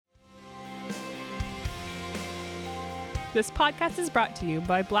This podcast is brought to you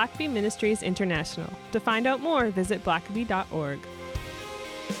by Blackaby Ministries International. To find out more, visit blackaby.org.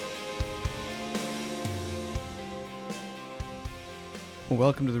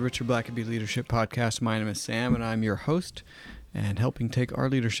 Welcome to the Richard Blackaby Leadership Podcast. My name is Sam, and I'm your host. And helping take our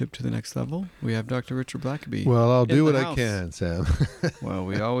leadership to the next level, we have Dr. Richard Blackaby. Well, I'll do what house. I can, Sam. Well,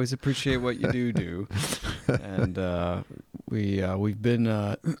 we always appreciate what you do. And we've been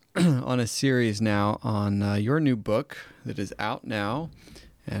on a series now on your new book that is out now,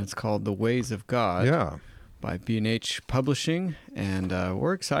 and it's called The Ways of God. Yeah. By B&H Publishing, and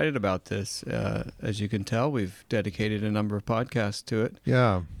we're excited about this. As you can tell, we've dedicated a number of podcasts to it.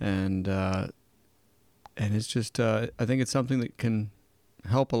 Yeah. And it's just, I think it's something that can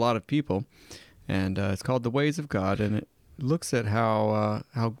help a lot of people. And it's called The Ways of God, and it looks at how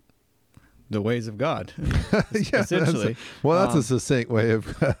the ways of God, essentially. That's a succinct way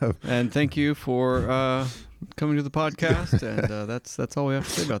of... And thank you for coming to the podcast, and that's all we have to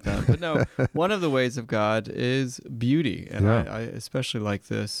say about that. But no, one of the ways of God is beauty, and I especially like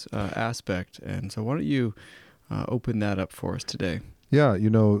this aspect. And so why don't you open that up for us today? Yeah,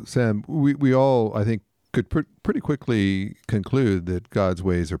 Sam, we all, I think, could pretty quickly conclude that God's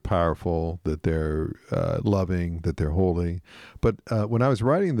ways are powerful, that they're loving, that they're holy. But when I was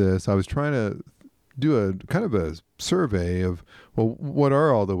writing this, I was trying to do a kind of a survey of, well, what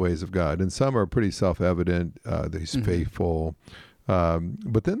are all the ways of God? And some are pretty self-evident, that he's faithful.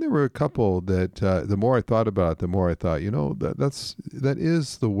 But then there were a couple that the more I thought about it, the more I thought, that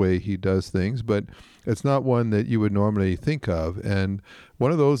is the way he does things, but it's not one that you would normally think of. And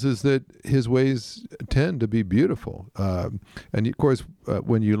one of those is that his ways tend to be beautiful. And of course,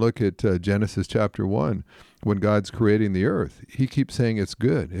 when you look at Genesis chapter 1, when God's creating the earth, he keeps saying it's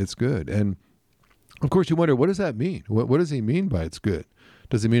good, it's good. And of course, you wonder, what does that mean? What does he mean by it's good?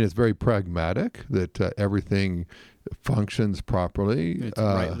 Does it mean it's very pragmatic, that everything functions properly? It's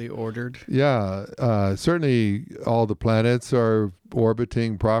rightly ordered. Yeah. Certainly all the planets are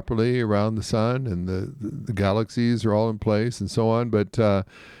orbiting properly around the sun, and the galaxies are all in place and so on. But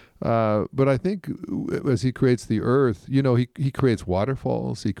I think as he creates the earth, he creates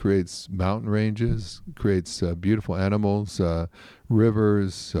waterfalls, he creates mountain ranges, creates beautiful animals,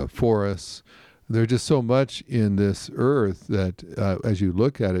 rivers, forests. There's just so much in this earth that as you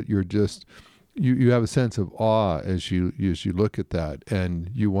look at it, you're just, you have a sense of awe as you look at that,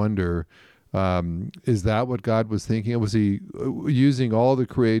 and you wonder, is that what God was thinking? Was he using all the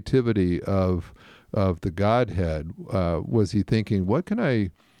creativity of the Godhead? Was he thinking, what can I,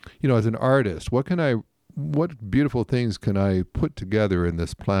 as an artist, what beautiful things can I put together in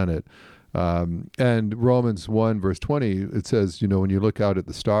this planet? And Romans 1 verse 20, it says, when you look out at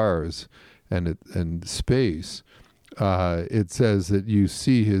the stars and space, it says that you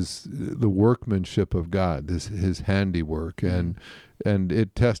see the workmanship of God, his handiwork, and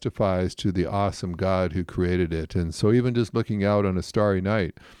it testifies to the awesome God who created it. And so even just looking out on a starry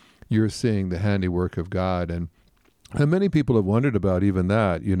night, you're seeing the handiwork of God. And many people have wondered about even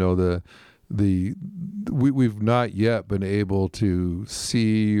that. We've not yet been able to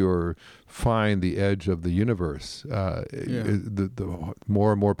see or find the edge of the universe. The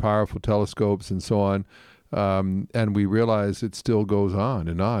more and more powerful telescopes and so on, and we realize it still goes on.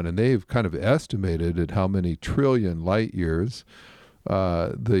 And they've kind of estimated at how many trillion light years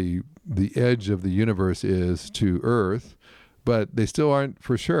the edge of the universe is to Earth, but they still aren't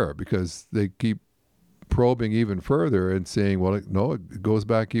for sure, because they keep probing even further and saying, well, it goes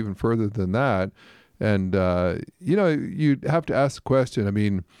back even further than that. And, you'd have to ask the question, I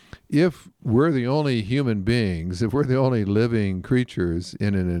mean, if we're the only human beings, if we're the only living creatures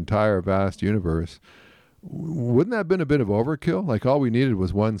in an entire vast universe, wouldn't that have been a bit of overkill? Like, all we needed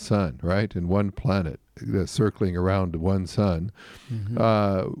was one sun, right? And one planet circling around one sun.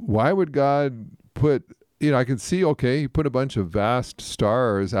 Why would God put... I can see, he put a bunch of vast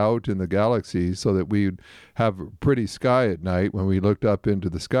stars out in the galaxy so that we'd have a pretty sky at night when we looked up into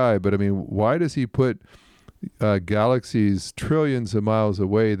the sky. But I mean, why does he put galaxies trillions of miles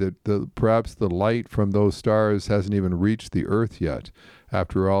away that perhaps the light from those stars hasn't even reached the Earth yet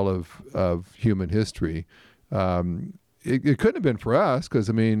after all of human history? It couldn't have been for us, because,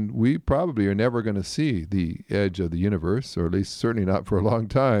 I mean, we probably are never going to see the edge of the universe, or at least certainly not for a long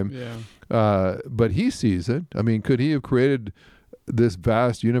time. Yeah. But he sees it. I mean, could he have created this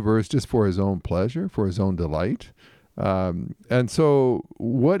vast universe just for his own pleasure, for his own delight? And so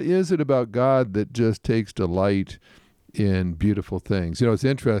what is it about God that just takes delight in beautiful things? It's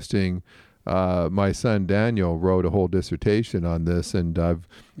interesting. My son Daniel wrote a whole dissertation on this, and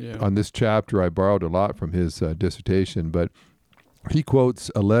on this chapter I borrowed a lot from his dissertation, but he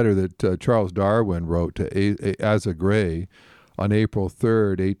quotes a letter that Charles Darwin wrote to Asa Gray on April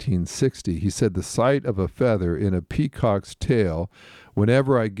 3rd, 1860. He said, "The sight of a feather in a peacock's tail,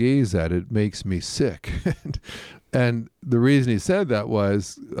 whenever I gaze at it, makes me sick." And the reason he said that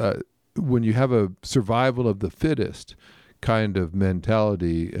was when you have a survival of the fittest kind of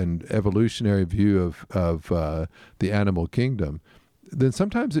mentality and evolutionary view of the animal kingdom, then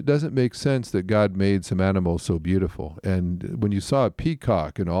sometimes it doesn't make sense that God made some animals so beautiful. And when you saw a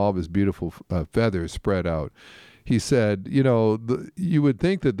peacock and all of his beautiful feathers spread out, he said, you would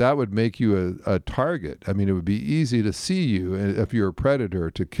think that would make you a target. I mean, it would be easy to see you, and if you're a predator,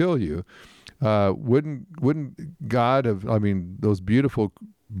 to kill you. Wouldn't God have, those beautiful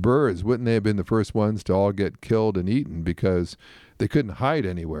birds, wouldn't they have been the first ones to all get killed and eaten because they couldn't hide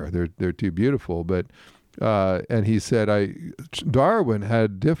anywhere? They're too beautiful. But and he said, Darwin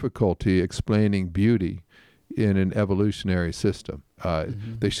had difficulty explaining beauty in an evolutionary system.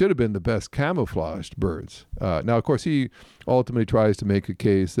 They should have been the best camouflaged birds. Now, of course, he ultimately tries to make a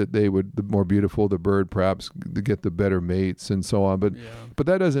case that the more beautiful the bird, perhaps to get the better mates and so on. But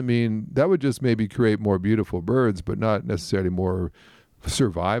that doesn't mean, that would just maybe create more beautiful birds, but not necessarily more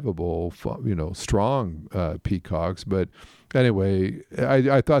survivable, strong peacocks. But anyway,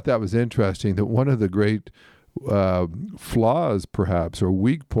 I thought that was interesting, that one of the great flaws, perhaps, or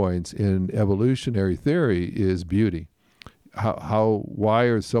weak points in evolutionary theory is beauty. Why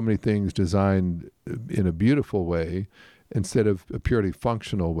are so many things designed in a beautiful way instead of a purely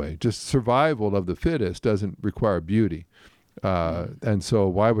functional way? Just survival of the fittest doesn't require beauty. And so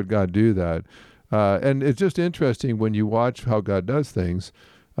why would God do that? And it's just interesting when you watch how God does things.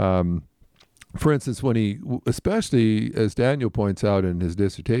 For instance, when he, especially as Daniel points out in his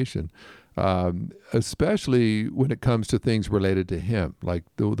dissertation, especially when it comes to things related to him, like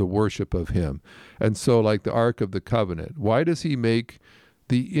the worship of him. And so like the Ark of the Covenant, why does he make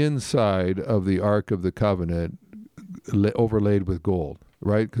the inside of the Ark of the Covenant overlaid with gold,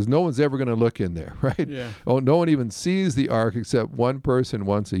 right? Because no one's ever going to look in there, right? Yeah. Oh, no one even sees the Ark except one person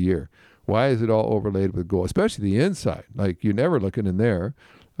once a year. Why is it all overlaid with gold? Especially the inside. Like, you're never looking in there.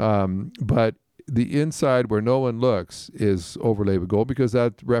 But the inside where no one looks is overlaid with gold because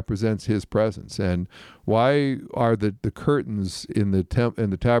that represents his presence. And why are the curtains in the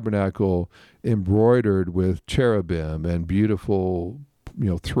tabernacle embroidered with cherubim and beautiful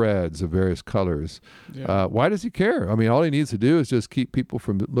threads of various colors? Why does he care? I mean, all he needs to do is just keep people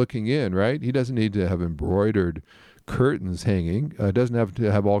from looking in, right? He doesn't need to have embroidered curtains hanging. Doesn't have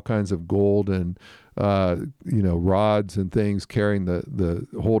to have all kinds of gold and rods and things carrying the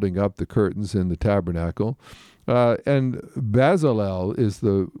holding up the curtains in the tabernacle. And Bezalel is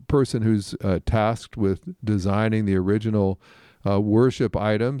the person who's tasked with designing the original worship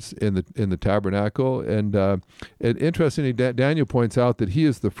items in the tabernacle. And interestingly, Daniel points out that he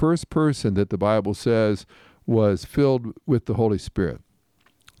is the first person that the Bible says was filled with the Holy Spirit,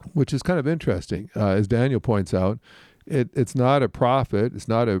 which is kind of interesting. As Daniel points out, it's not a prophet, it's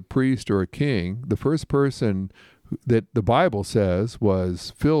not a priest or a king. The first person that the Bible says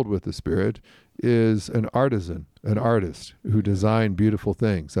was filled with the Spirit is an artisan, an artist who designed beautiful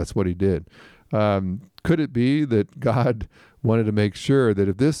things. That's what he did. Could it be that God wanted to make sure that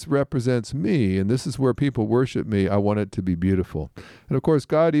if this represents me and this is where people worship me, I want it to be beautiful? And of course,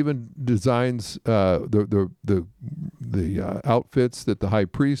 God even designs the outfits that the high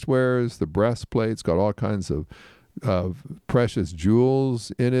priest wears, the breastplates, got all kinds of precious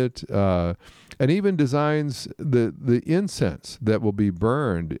jewels in it, and even designs the incense that will be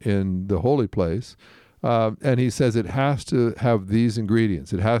burned in the holy place. And he says it has to have these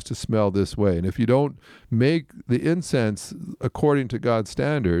ingredients. It has to smell this way. And if you don't make the incense according to God's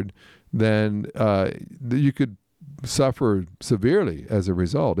standard, then you could suffer severely as a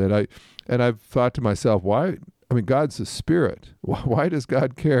result. And I've thought to myself, why? I mean, God's a spirit. Why does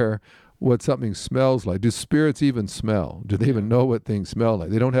God care what something smells like? Do spirits even smell? Do they even know what things smell like?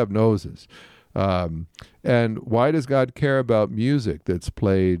 They don't have noses. And why does God care about music that's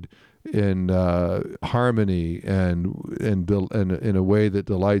played in harmony and in a way that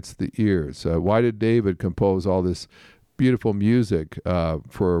delights the ears? Why did David compose all this beautiful music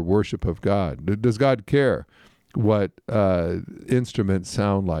for worship of God? Does God care what instruments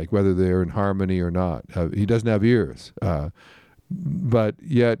sound like, whether they're in harmony or not? He doesn't have ears. But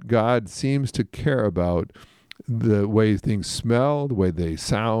yet God seems to care about the way things smell, the way they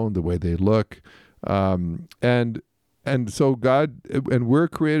sound, the way they look. And so God, and we're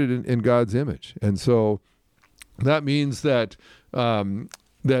created in God's image. And so that means that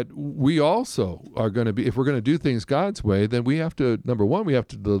that we also are going to be, if we're going to do things God's way, then we have to, number one, we have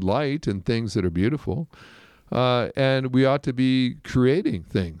to delight in things that are beautiful. and we ought to be creating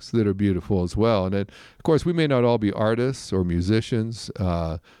things that are beautiful as well. And of course, we may not all be artists or musicians,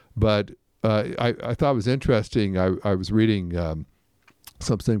 but I thought it was interesting. I was reading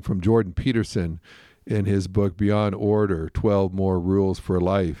something from Jordan Peterson in his book Beyond Order: 12 More Rules for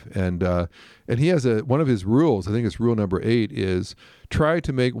Life, and he has one of his rules. I think it's rule number 8 is try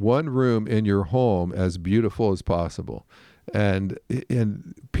to make one room in your home as beautiful as possible. And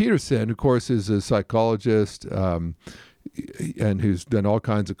Peterson, of course, is a psychologist and who's done all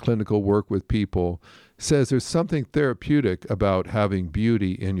kinds of clinical work with people, says there's something therapeutic about having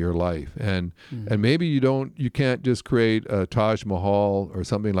beauty in your life. And maybe you can't just create a Taj Mahal or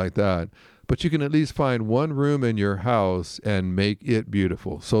something like that, but you can at least find one room in your house and make it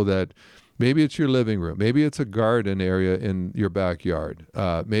beautiful, so that maybe it's your living room, maybe it's a garden area in your backyard.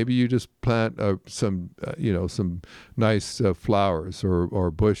 Maybe you just plant some nice flowers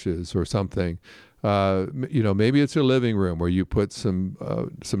or bushes or something. Maybe it's a living room where you put some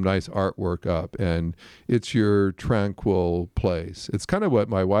nice artwork up, and it's your tranquil place. It's kind of what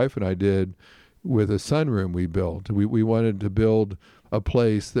my wife and I did with a sunroom we built. We wanted to build a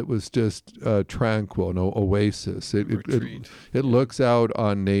place that was just tranquil, an oasis. It looks out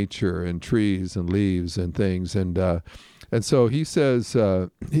on nature and trees and leaves and things. And so he says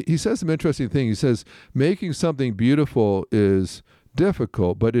some interesting thing. He says, making something beautiful is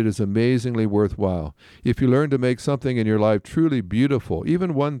difficult, but it is amazingly worthwhile. If you learn to make something in your life truly beautiful,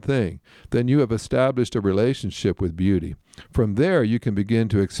 even one thing, then you have established a relationship with beauty. From there, you can begin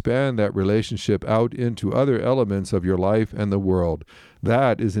to expand that relationship out into other elements of your life and the world.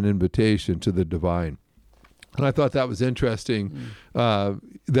 That is an invitation to the divine. And I thought that was interesting,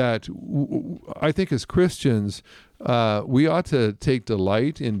 that I think as Christians, we ought to take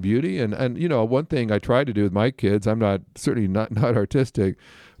delight in beauty. And one thing I try to do with my kids, I'm certainly not artistic,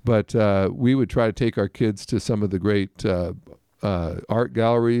 but we would try to take our kids to some of the great art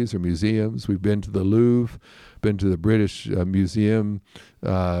galleries or museums. We've been to the Louvre, been to the British Museum,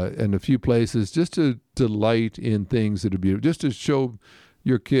 and a few places, just to delight in things that are beautiful, just to show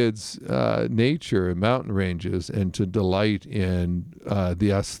your kids nature and mountain ranges, and to delight in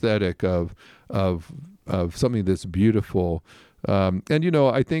the aesthetic of something that's beautiful.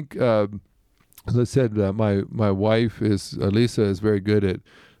 I think, as I said, my wife Lisa is very good at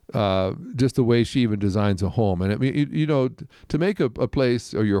just the way she even designs a home. And I mean, to make a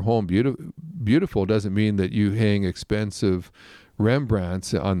place or your home beautiful doesn't mean that you hang expensive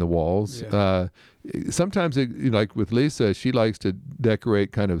Rembrandts on the walls. Yeah. Sometimes, like with Lisa, she likes to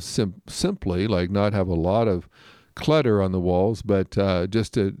decorate kind of simply, like not have a lot of clutter on the walls, but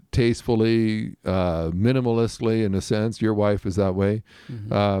just to tastefully, minimalistically, in a sense. Your wife is that way.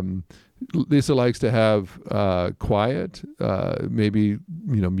 Mm-hmm. Lisa likes to have quiet, maybe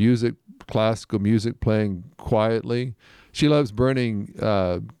music, classical music playing quietly. She loves burning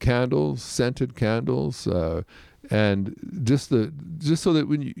candles, scented candles, and just so that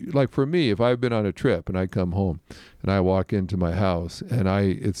when like for me, if I've been on a trip and I come home and I walk into my house and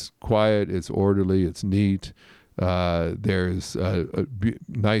it's quiet, it's orderly, it's neat. There's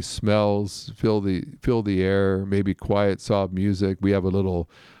nice smells fill the air, maybe quiet, soft music. We have a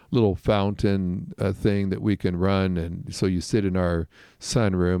little fountain thing that we can run, and so you sit in our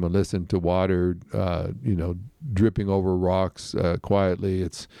sunroom and listen to water, dripping over rocks quietly.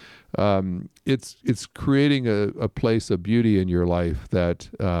 It's creating a place of beauty in your life that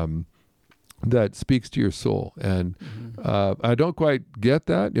speaks to your soul. And I don't quite get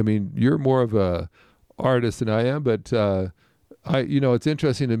that. I mean, you're more of a artist than I am, but it's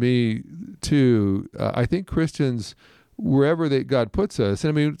interesting to me too. I think Christians, wherever God puts us, and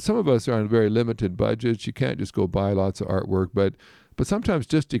I mean, some of us are on very limited budgets. You can't just go buy lots of artwork, but sometimes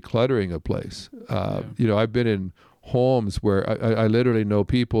just decluttering a place. I've been in homes where I literally know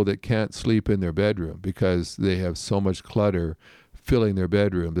people that can't sleep in their bedroom because they have so much clutter filling their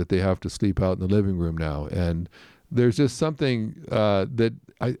bedroom that they have to sleep out in the living room now. And there's just something that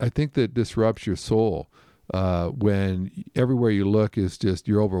I think that disrupts your soul when everywhere you look is just,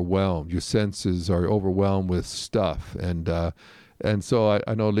 you're overwhelmed. Your senses are overwhelmed with stuff. And so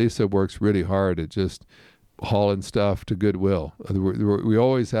I know Lisa works really hard at just hauling stuff to Goodwill. We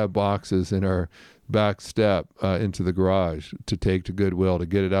always have boxes in our back step into the garage to take to Goodwill to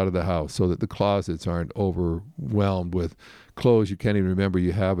get it out of the house, so that the closets aren't overwhelmed with clothes you can't even remember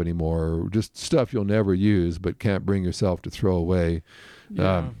you have anymore, or just stuff you'll never use but can't bring yourself to throw away.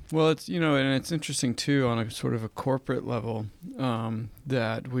 Yeah. Well, it's, and it's interesting too on a sort of a corporate level,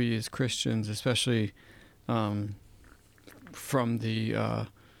 that we as Christians, especially from the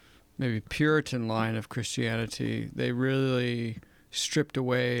maybe Puritan line of Christianity, they really stripped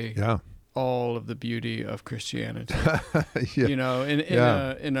away all of the beauty of Christianity. Yeah. You know, in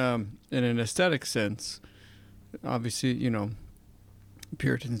Yeah. in an aesthetic sense, obviously, you know,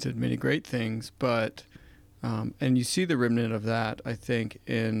 Puritans did many great things, but and you see the remnant of that, I think,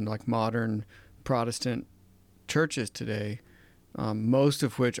 in like modern Protestant churches today, most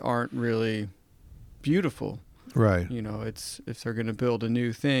of which aren't really beautiful. Right. You know, it's if they're going to build a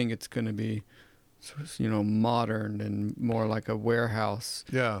new thing, it's going to be, you know, modern and more like a warehouse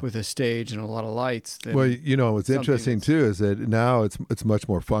Yeah. with a stage and a lot of lights. Well, you know, what's something interesting that's- too is that now it's much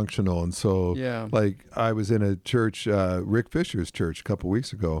more functional, and so Yeah. like I was in a church, Rick Fisher's church, a couple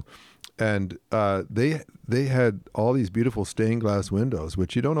weeks ago, and they had all these beautiful stained glass windows,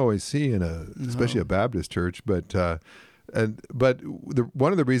 which you don't always see in especially a Baptist church, but.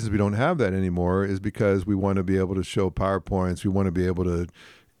 One of the reasons we don't have that anymore is because we want to be able to show PowerPoints. We want to be able to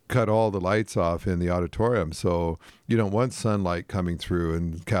cut all the lights off in the auditorium. So you don't want sunlight coming through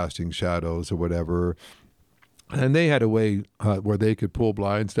and casting shadows or whatever. And they had a way where they could pull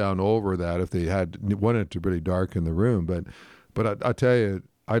blinds down over that if they wanted to really darken the room. But I tell you,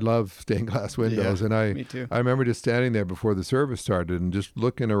 I love stained glass windows, Yeah, and me too. I remember just standing there before the service started and just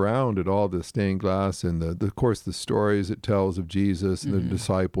looking around at all the stained glass and of course the stories it tells of Jesus and the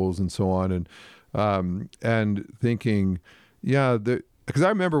disciples and so on, and thinking, yeah, because I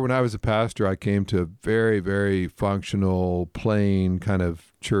remember when I was a pastor, I came to a very, very functional, plain kind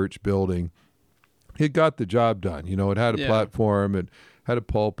of church building. It got the job done. You know, it had a platform, it had a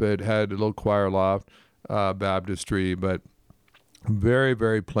pulpit, had a little choir loft, baptistry, but very,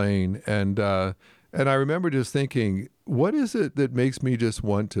 very plain. And I remember just thinking, what is it that makes me just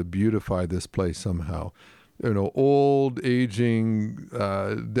want to beautify this place somehow? You know, old, aging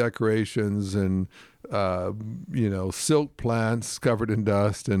decorations and, you know, silk plants covered in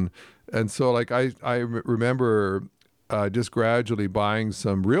dust. And so like I remember just gradually buying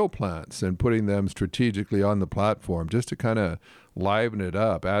some real plants and putting them strategically on the platform just to kind of liven it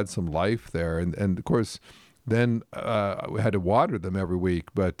up, add some life there. And of course, then we had to water them every week,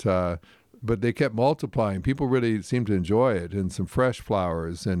 but they kept multiplying. People really seemed to enjoy it, and some fresh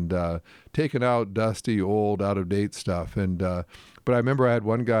flowers, and taking out dusty, old, out-of-date stuff. And but I remember I had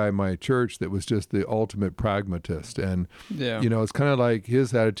one guy in my church that was just the ultimate pragmatist, and you know, it's kind of like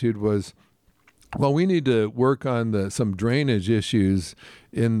his attitude was, well, we need to work on some drainage issues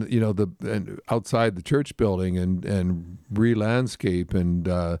in, you know, and outside the church building, and re-landscape and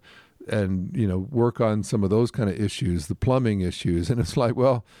you know, work on some of those kind of issues, the plumbing issues. And it's like,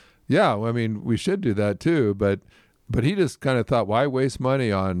 well, yeah, I mean, we should do that too, but he just kind of thought, why waste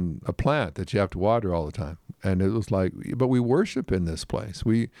money on a plant that you have to water all the time? And it was like, but we worship in this place.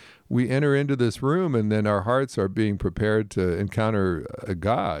 We enter into this room, and then our hearts are being prepared to encounter a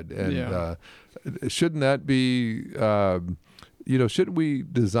God. And shouldn't that be, you know, shouldn't we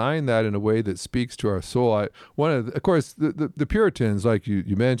design that in a way that speaks to our soul? Of course, the Puritans, like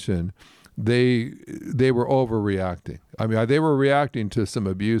you mentioned, they were overreacting. I mean, they were reacting to some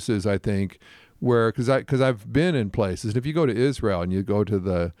abuses, I think, because I've been in places. And if you go to Israel and you go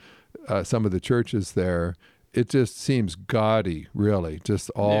to some of the churches there, it just seems gaudy, really. Just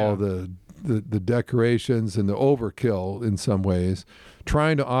all the decorations and the overkill in some ways,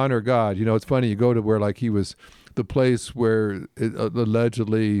 trying to honor God. You know, it's funny, you go to where like he was the place where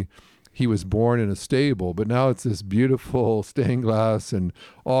allegedly he was born in a stable, but now it's this beautiful stained glass and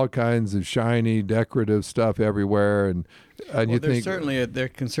all kinds of shiny decorative stuff everywhere. And you think there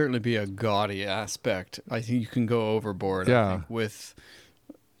can certainly be a gaudy aspect. I think you can go overboard. Yeah. I think, with,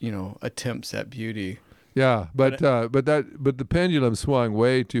 you know, attempts at beauty. Yeah, but the pendulum swung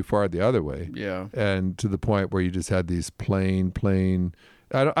way too far the other way. Yeah, and to the point where you just had these plain.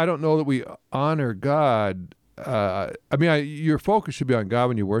 I don't know that we honor God. I mean, your focus should be on God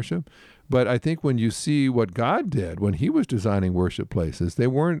when you worship, but I think when you see what God did when He was designing worship places, they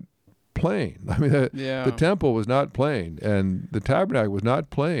weren't plain. I mean, the temple was not plain, and the tabernacle was not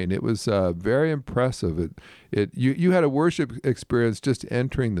plain. It was very impressive. You had a worship experience just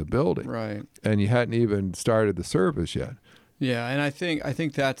entering the building, right? And you hadn't even started the service yet. Yeah, and I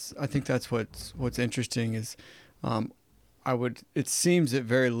think that's what's interesting is, it seems that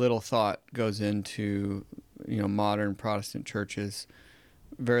very little thought goes into, you know, modern Protestant churches.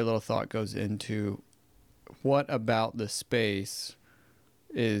 Very little thought goes into what about the space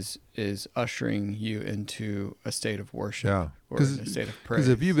is ushering you into a state of worship, or a state of praise. Because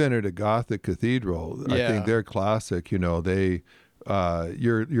if you've entered a Gothic cathedral, I think they're classic. You know,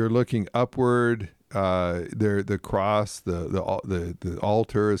 you're looking upward. The cross, the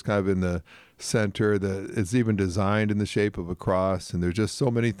altar is kind of in the center. It's even designed in the shape of a cross, and there's just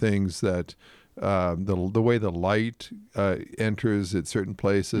so many things that the way the light enters at certain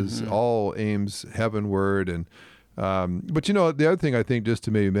places, all aims heavenward. And but the other thing I think just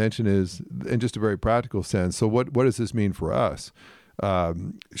to maybe mention is, in just a very practical sense, so what does this mean for us?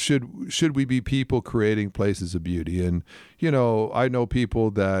 Should we be people creating places of beauty? And I know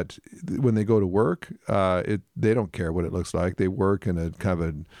people that when they go to work, they don't care what it looks like. They work in a kind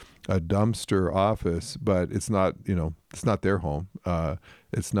of a dumpster office, but it's not it's not their home.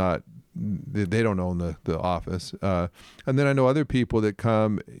 It's not. They don't own the office. And then I know other people that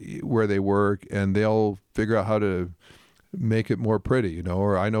come where they work and they'll figure out how to make it more pretty,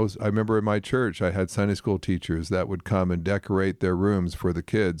 or I remember in my church, I had Sunday school teachers that would come and decorate their rooms for the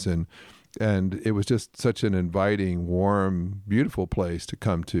kids. And it was just such an inviting, warm, beautiful place to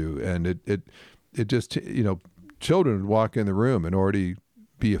come to. And it just, children would walk in the room and already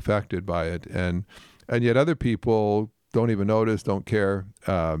be affected by it. And yet other people don't even notice, don't care.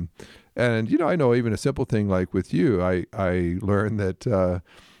 And, I know even a simple thing like with you, I learned that,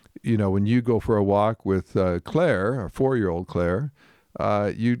 when you go for a walk with Claire, a 4-year-old Claire,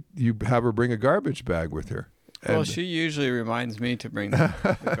 you have her bring a garbage bag with her. Well, she usually reminds me to bring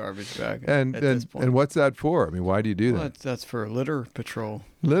the garbage bag. And what's that for? I mean, why do you do that? That's for litter patrol.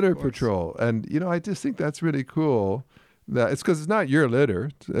 Litter patrol. And, I just think that's really cool. That it's because it's not your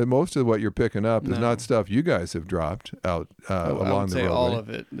litter. Most of what you're picking up is not stuff you guys have dropped out along the roadway. All of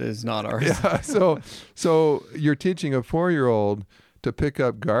it is not ours. Yeah. So you're teaching a 4-year-old to pick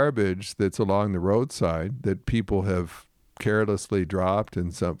up garbage that's along the roadside that people have carelessly dropped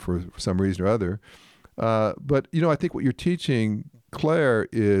for some reason or other. But I think what you're teaching Claire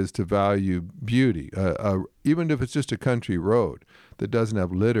is to value beauty, even if it's just a country road that doesn't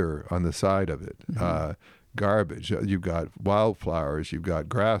have litter on the side of it. Garbage. You've got wildflowers, you've got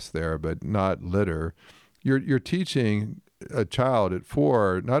grass there, but not litter. You're teaching a child at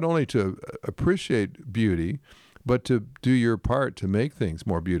 4 not only to appreciate beauty, but to do your part to make things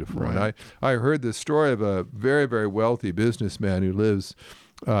more beautiful. Right. And I heard the story of a very, very wealthy businessman who lives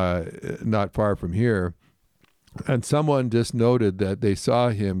not far from here. And someone just noted that they saw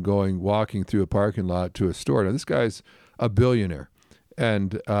him walking through a parking lot to a store. Now, this guy's a billionaire,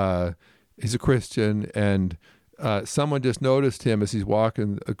 and he's a Christian. And someone just noticed him as he's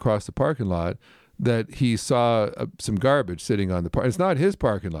walking across the parking lot, that he saw some garbage sitting on the park. It's not his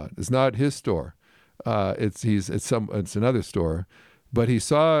parking lot. It's not his store. It's another store, but he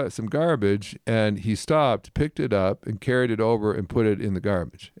saw some garbage and he stopped, picked it up, and carried it over and put it in the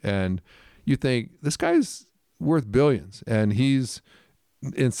garbage. And you think, this guy's worth billions, and he's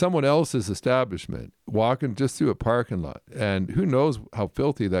in someone else's establishment, walking just through a parking lot, and who knows how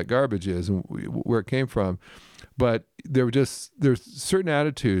filthy that garbage is and where it came from. But there's certain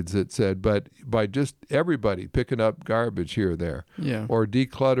attitudes that said, but by just everybody picking up garbage here or there, or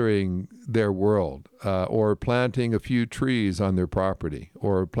decluttering their world, or planting a few trees on their property,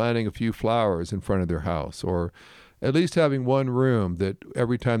 or planting a few flowers in front of their house, or at least having one room that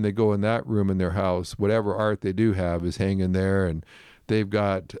every time they go in that room in their house, whatever art they do have is hanging there, and they've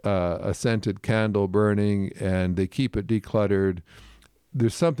got a scented candle burning, and they keep it decluttered.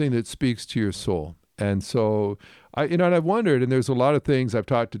 There's something that speaks to your soul. And so, and I've wondered, and there's a lot of things I've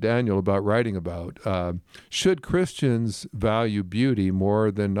talked to Daniel about writing about, should Christians value beauty more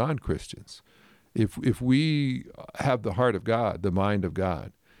than non-Christians? If we have the heart of God, the mind of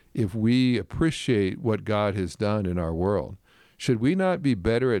God, if we appreciate what God has done in our world, should we not be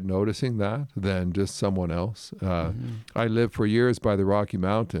better at noticing that than just someone else? I lived for years by the Rocky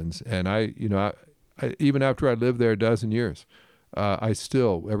Mountains, and I even after I lived there a dozen years, I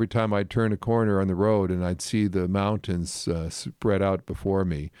still, every time I'd turn a corner on the road and I'd see the mountains spread out before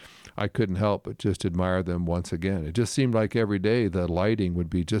me, I couldn't help but just admire them once again. It just seemed like every day the lighting would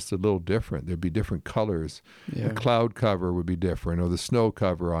be just a little different. There'd be different colors. Yeah. The cloud cover would be different, or the snow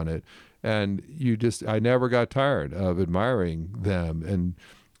cover on it. And I never got tired of admiring them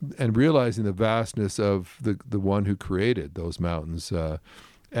and realizing the vastness of the one who created those mountains,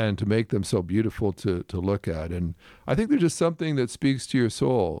 and to make them so beautiful to look at. And I think there's just something that speaks to your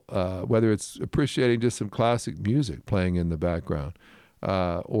soul, whether it's appreciating just some classic music playing in the background,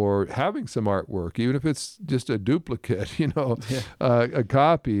 or having some artwork, even if it's just a duplicate, a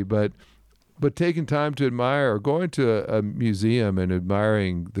copy, but taking time to admire, or going to a museum and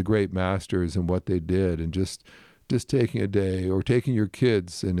admiring the great masters and what they did, and just taking a day, or taking your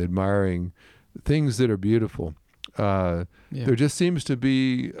kids and admiring things that are beautiful. There just seems to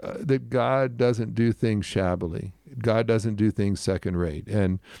be that God doesn't do things shabbily. God doesn't do things second rate.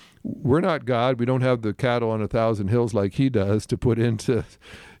 And we're not God. We don't have the cattle on 1,000 hills like he does to put into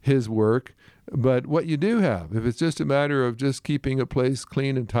his work. But what you do have, if it's just a matter of just keeping a place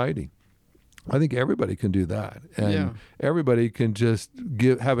clean and tidy, I think everybody can do that, and everybody can just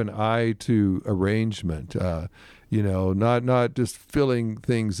have an eye to arrangement. Not just filling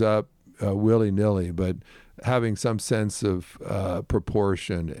things up willy-nilly, but having some sense of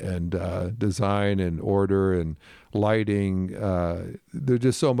proportion and design and order and lighting. There's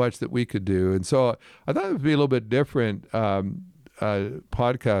just so much that we could do, and so I thought it would be a little bit different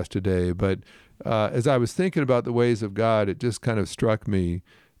podcast today. But as I was thinking about the ways of God, it just kind of struck me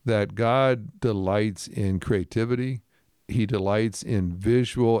that God delights in creativity. He delights in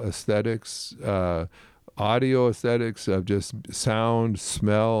visual aesthetics, audio aesthetics of just sound,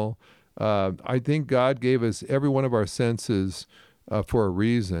 smell. I think God gave us every one of our senses for a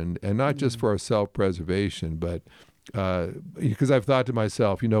reason, and not just for our self-preservation, but because I've thought to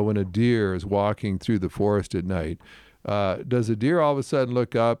myself, when a deer is walking through the forest at night, does a deer all of a sudden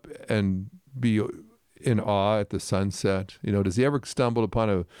look up and be in awe at the sunset? Does he ever stumble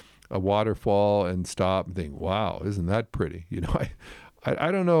upon a waterfall and stop and think, wow, isn't that pretty?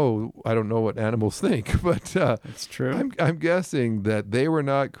 I don't know. I don't know what animals think, but that's true. I'm guessing that they were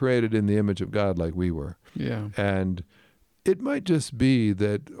not created in the image of God like we were. Yeah. And it might just be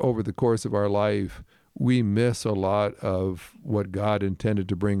that over the course of our life, we miss a lot of what God intended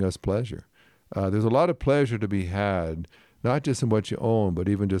to bring us pleasure. There's a lot of pleasure to be had, not just in what you own, but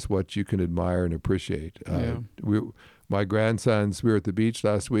even just what you can admire and appreciate. My grandsons, we were at the beach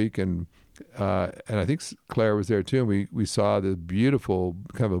last week, and I think Claire was there too, and we saw the beautiful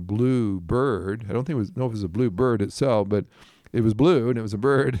kind of a blue bird. I don't know if it was a blue bird itself, but it was blue and it was a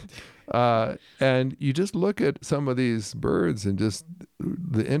bird. And you just look at some of these birds and just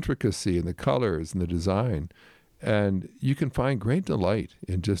the intricacy and the colors and the design, and you can find great delight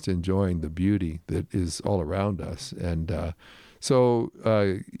in just enjoying the beauty that is all around us. And so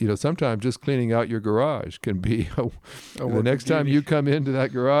sometimes just cleaning out your garage can be the next time you come into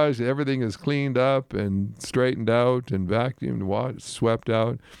that garage, everything is cleaned up and straightened out and vacuumed, swept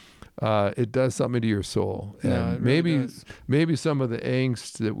out. It does something to your soul. And maybe some of the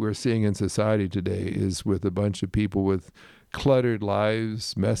angst that we're seeing in society today is with a bunch of people with cluttered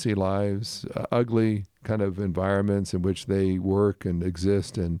lives, messy lives, ugly kind of environments in which they work and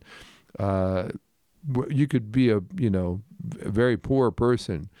exist. And you could be a very poor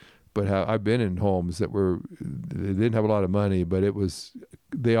person, but I've been in homes they didn't have a lot of money, but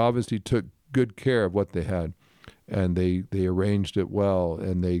they obviously took good care of what they had, and they arranged it well,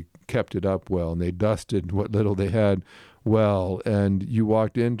 and they kept it up well, and they dusted what little they had well, and you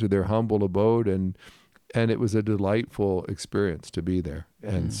walked into their humble abode, and it was a delightful experience to be there.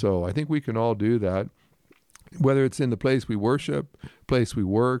 And so I think we can all do that, whether it's in the place we worship, place we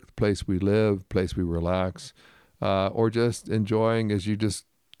work, place we live, place we relax, or just enjoying as you just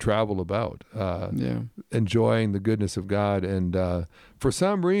travel about, enjoying the goodness of God. And for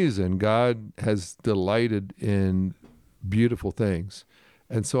some reason, God has delighted in beautiful things.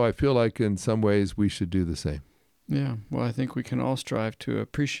 And so I feel like in some ways we should do the same. Yeah, well, I think we can all strive to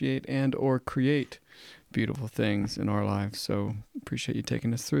appreciate and or create beautiful things in our lives. So appreciate you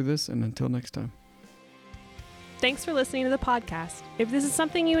taking us through this, and until next time. Thanks for listening to the podcast. If this is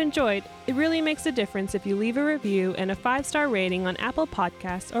something you enjoyed, it really makes a difference if you leave a review and a 5-star rating on Apple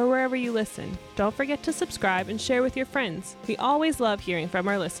Podcasts or wherever you listen. Don't forget to subscribe and share with your friends. We always love hearing from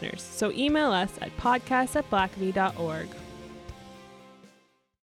our listeners, so email us at podcast@blackaby.org.